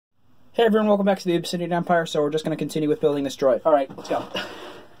Hey everyone, welcome back to the Obsidian Empire. So we're just going to continue with building this droid. Alright, let's go.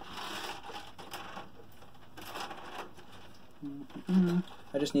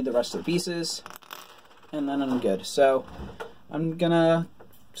 I just need the rest of the pieces, and then I'm good. So I'm going to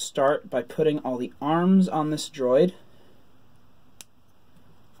start by putting all the arms on this droid.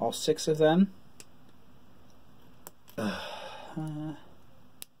 All 6 of them.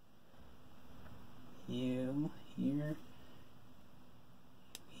 You, here,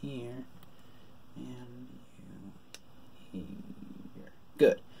 here, and you here.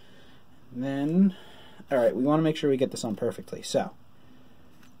 Good. And then, alright, we want to make sure we get this on perfectly. So,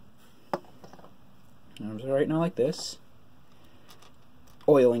 arms are right now like this.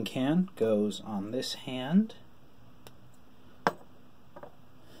 Oiling can goes on this hand.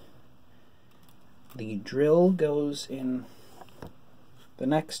 The drill goes in the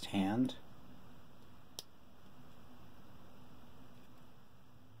next hand.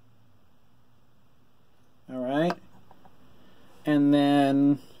 Alright. And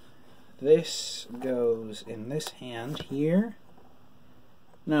then this goes in this hand here.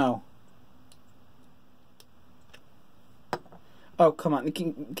 No. Oh, come on.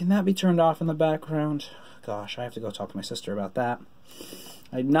 Can that be turned off in the background? Gosh, I have to go talk to my sister about that.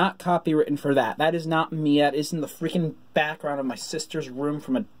 I'm not copywritten for that. That is not me. That is in the freaking background of my sister's room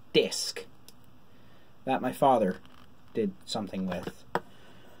from a disc that my father did something with.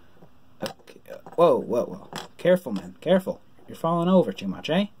 Okay. Whoa, whoa, whoa. Careful, man. Careful. You're falling over too much,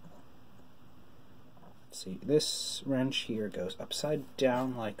 eh? Let's see. This wrench here goes upside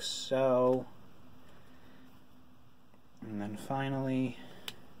down like so. And then finally,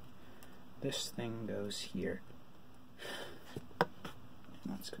 this thing goes here.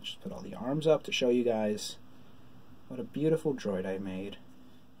 Let's just put all the arms up to show you guys what a beautiful droid I made.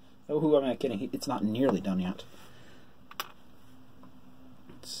 Oh, who am I kidding? It's not nearly done yet.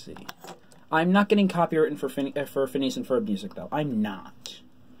 Let's see. I'm not getting copywritten for Phineas and Ferb music, though. I'm not.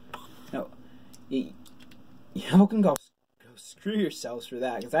 No. Y'all can go screw yourselves for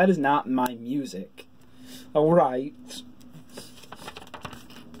that, because that is not my music. Alright.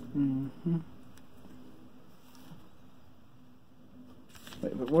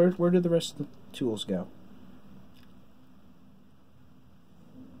 Wait, but where did the rest of the tools go?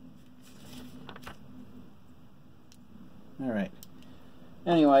 Alright.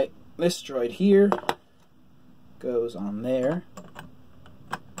 Anyway, this droid here goes on there,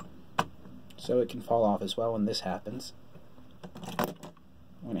 so it can fall off as well when this happens.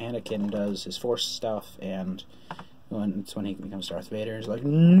 When Anakin does his Force stuff, and it's when he becomes Darth Vader, he's like,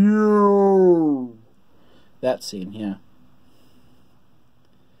 no! That scene, yeah.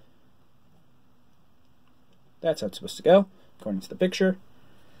 That's how it's supposed to go, according to the picture.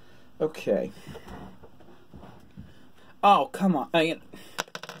 Okay. Oh, come on.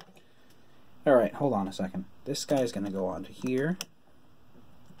 Alright, hold on a second. This guy's going to go onto here.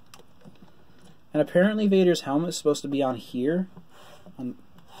 And apparently Vader's helmet is supposed to be on here.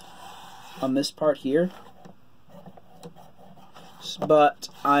 On this part here. But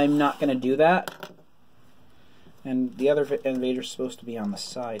I'm not going to do that. And the other Vader's supposed to be on the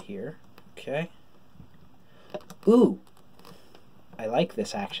side here. Okay. Ooh, I like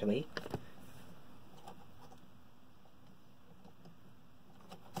this actually.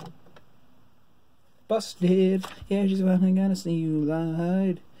 Busted. Yeah, she's finally gonna see you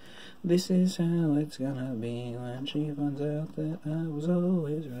lied. This is how it's gonna be when she finds out that I was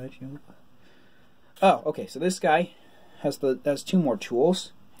always right. Oh, okay. So this guy has 2 more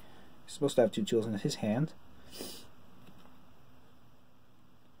tools. He's supposed to have 2 tools in his hand.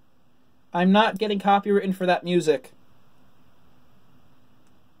 I'm not getting copywritten for that music.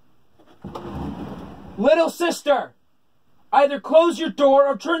 Little sister! Either close your door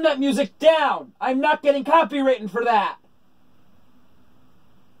or turn that music down! I'm not getting copywritten for that!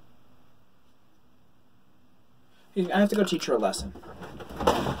 I have to go teach her a lesson.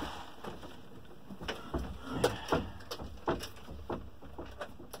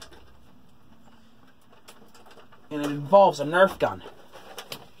 And it involves a Nerf gun.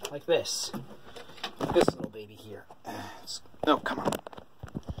 Like this. Like this little baby here. Oh, come on.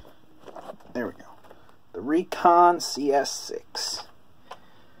 There we go. The Recon CS6.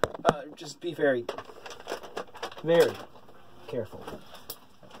 Just be very, very careful.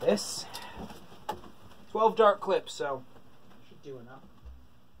 Like this. 12 dart clips, so should do enough.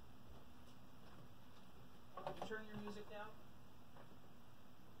 Turn your music down.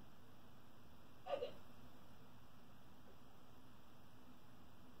 Edit.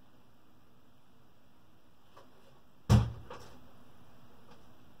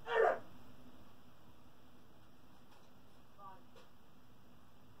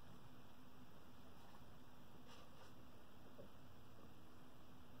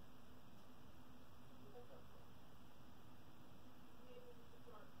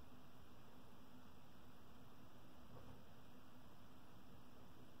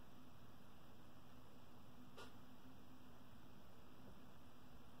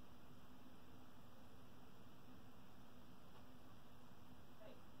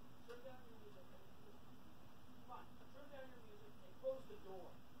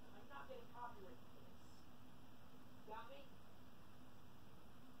 got me?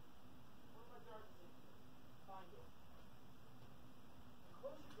 Where are my darts? Find it.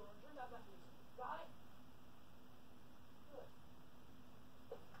 Close your door and turn out that music. Got it? Good.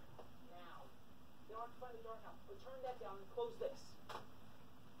 Now. You don't have to find the dart now. But turn that down and close this.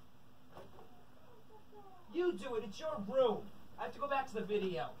 You do it. It's your room. I have to go back to the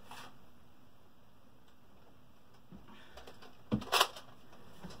video.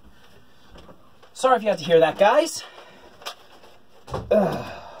 Sorry if you had to hear that, guys.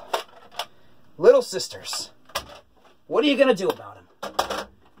 Ugh. Little sisters. What are you going to do about them?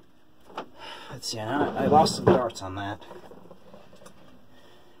 Let's see. I lost some darts on that.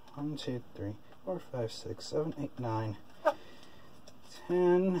 1, 2, 3, 4, 5, 6, 7, 8, 9,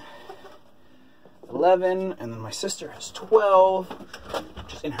 10, 11, and then my sister has 12,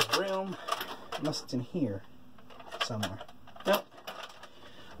 which is in her room, unless it's in here somewhere. Nope.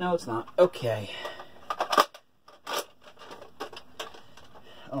 No, it's not. Okay.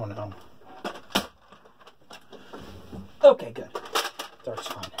 Oh, no. Okay, good. Dart's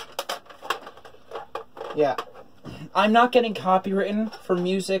fine. Yeah. I'm not getting copywritten for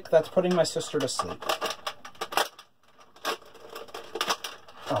music that's putting my sister to sleep.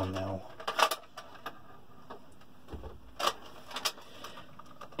 Oh, no.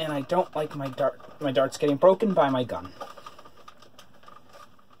 And I don't like my darts getting broken by my gun.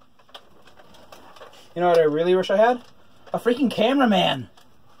 You know what I really wish I had? A freaking cameraman!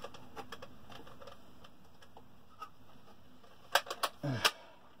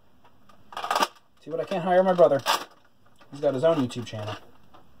 See what I can't hire my brother. He's got his own YouTube channel.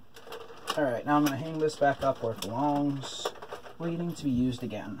 Alright, now I'm going to hang this back up where it belongs, waiting to be used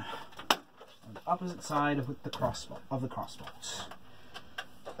again. On the opposite side of the crossbow. Oh my gosh.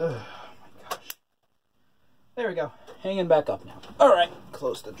 There we go. Hanging back up now. Alright,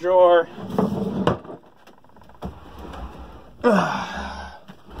 close the drawer.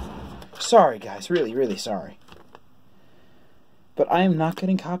 Sorry guys, really, really sorry. But I am not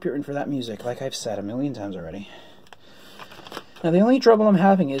getting copywritten for that music, like I've said a million times already. Now the only trouble I'm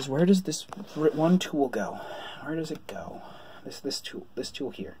having is, where does this one tool go? Where does it go? This tool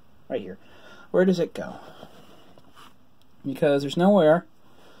here, right here. Where does it go? Because there's nowhere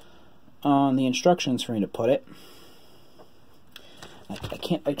on the instructions for me to put it.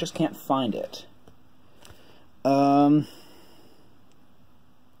 I just can't find it.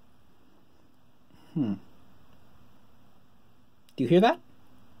 Do you hear that?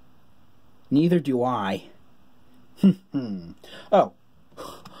 Neither do I. Oh.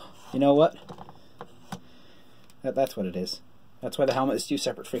 You know what? That's what it is. That's why the helmet is two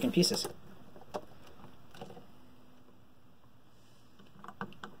separate freaking pieces.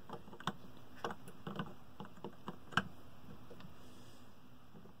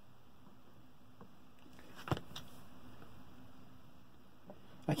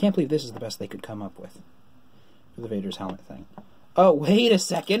 I can't believe this is the best they could come up with for the Vader's helmet thing. Oh, wait a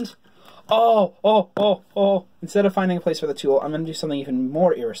second. Oh. Instead of finding a place for the tool, I'm going to do something even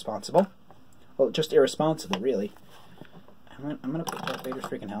more irresponsible. Well, just irresponsible, really. I'm going to put Darth Vader's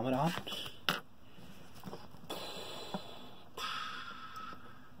freaking helmet on.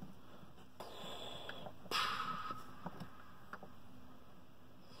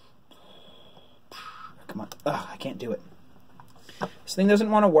 Come on. Ugh, I can't do it. This thing doesn't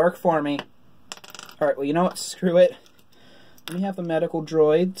want to work for me. Alright, well, you know what? Screw it. Let me have the medical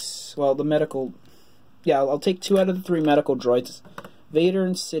droids. Well, the medical... Yeah, I'll take 2 out of the 3 medical droids. Vader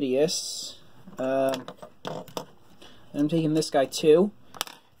and Sidious. And I'm taking this guy, too.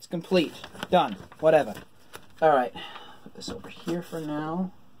 It's complete. Done. Whatever. Alright. Put this over here for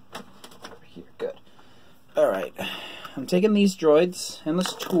now. Over here. Good. Alright. I'm taking these droids and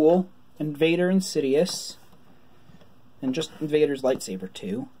this tool and Vader and Sidious. And just Vader's lightsaber,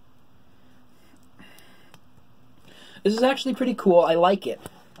 too. This is actually pretty cool. I like it.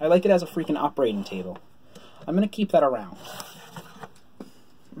 I like it as a freaking operating table. I'm going to keep that around.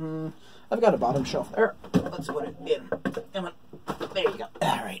 I've got a bottom shelf there. Let's put it in. Come on. There you go.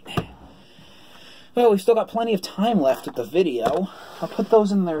 Alright. Well, we've still got plenty of time left with the video. I'll put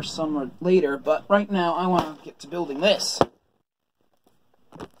those in there somewhere later, but right now I want to get to building this.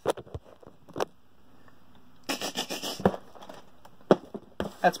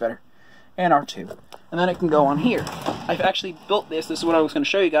 That's better. And R2. And then it can go on here. I've actually built this. This is what I was going to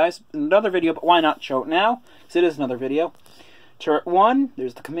show you guys in another video, but why not show it now? Because it is another video. Turret 1,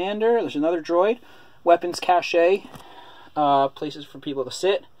 there's the commander, there's another droid. Weapons cache, places for people to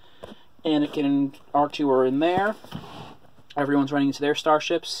sit. And it can, R2 are in there. Everyone's running into their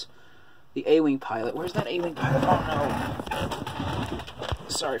starships. The A-Wing pilot. Where's that A-Wing pilot? Oh no.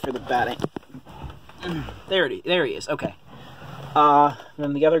 Sorry for the batting. There he is. Okay.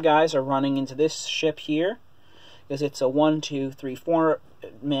 Then the other guys are running into this ship here, because it's a 1, 2, 3, 4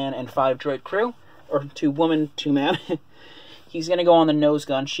 man and 5 droid crew, or 2 woman, 2 man. He's gonna go on the nose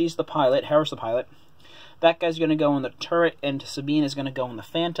gun. She's the pilot. Harris the pilot. That guy's gonna go in the turret, and Sabine is gonna go in the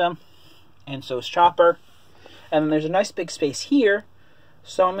Phantom, and so is Chopper. And then there's a nice big space here,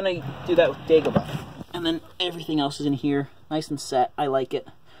 so I'm gonna do that with Dagobah. And then everything else is in here, nice and set. I like it.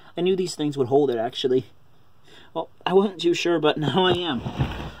 I knew these things would hold it, actually. Well, I wasn't too sure, but now I am.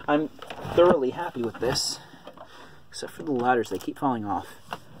 I'm thoroughly happy with this. Except for the ladders, they keep falling off.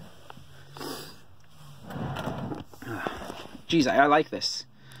 Geez, I like this.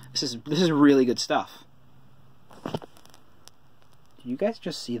 This is really good stuff. Did you guys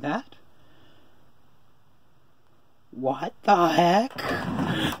just see that? What the heck?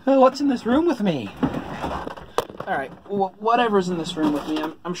 What's in this room with me? Alright, whatever's in this room with me,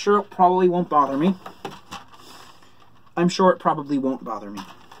 I'm sure it probably won't bother me. I'm sure it probably won't bother me.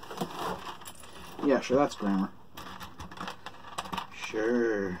 Yeah, sure, that's grammar.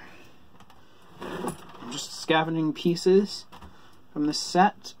 Sure. I'm just scavenging pieces from the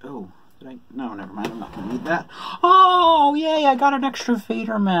set. Oh, did I? No, never mind. I'm not going to need that. Oh, yay, I got an extra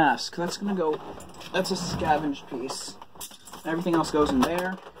Vader mask. That's going to go... That's a scavenged piece. Everything else goes in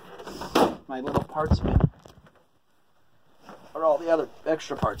there. My little parts of it. Where all the other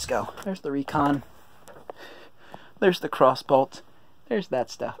extra parts go. There's the recon. There's the crossbolt. There's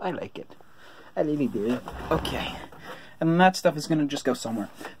that stuff. I like it. I really do. Okay. And then that stuff is going to just go somewhere.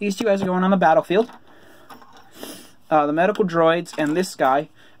 These 2 guys are going on the battlefield. The medical droids and this guy.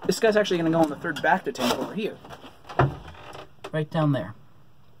 This guy's actually going to go on the 3rd Bacta tank over here. Right down there.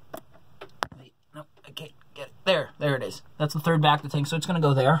 Wait, no, I can't get it. There it is. That's the 3rd Bacta tank, so it's going to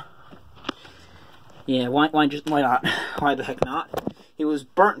go there. Yeah, why not? Why the heck not? He was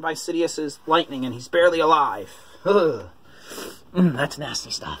burnt by Sidious's lightning, and he's barely alive. Ugh. That's nasty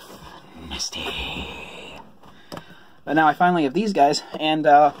stuff. Nasty. But now I finally have these guys, and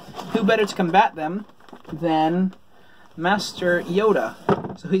who better to combat them than Master Yoda?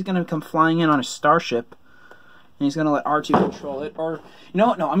 So he's going to come flying in on a starship, and he's going to let R2 control it. Or, you know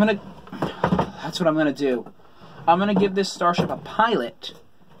what? No, that's what I'm going to do. I'm going to give this starship a pilot.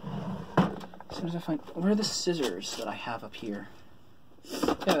 As soon as I find... Where are the scissors that I have up here?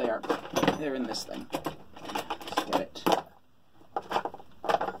 There they are. They're in this thing. Let's get it.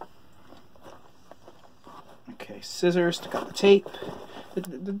 Okay, scissors to cut the tape.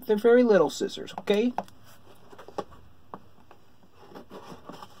 They're very little scissors, okay?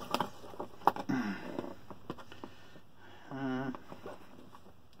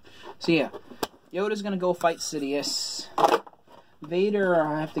 So yeah, Yoda's gonna go fight Sidious. Vader,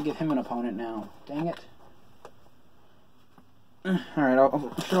 I have to give him an opponent now. Dang it. Alright,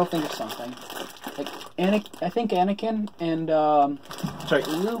 I'll think of something. Like, I think Anakin and, sorry,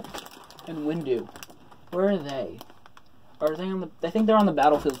 Luke and Windu. Where are they? Are they on the... I think they're on the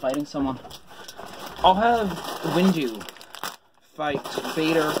battlefield fighting someone. I'll have Windu fight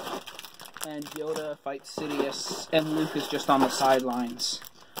Vader, and Yoda fight Sidious, and Luke is just on the sidelines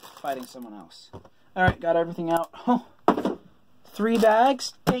fighting someone else. Alright, got everything out. Oh, 3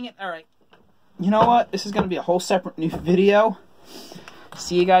 bags? Dang it. Alright. You know what? This is going to be a whole separate new video.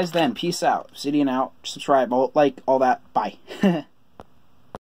 See you guys then. Peace out. Obsidian out. Subscribe. Like, all that. Bye.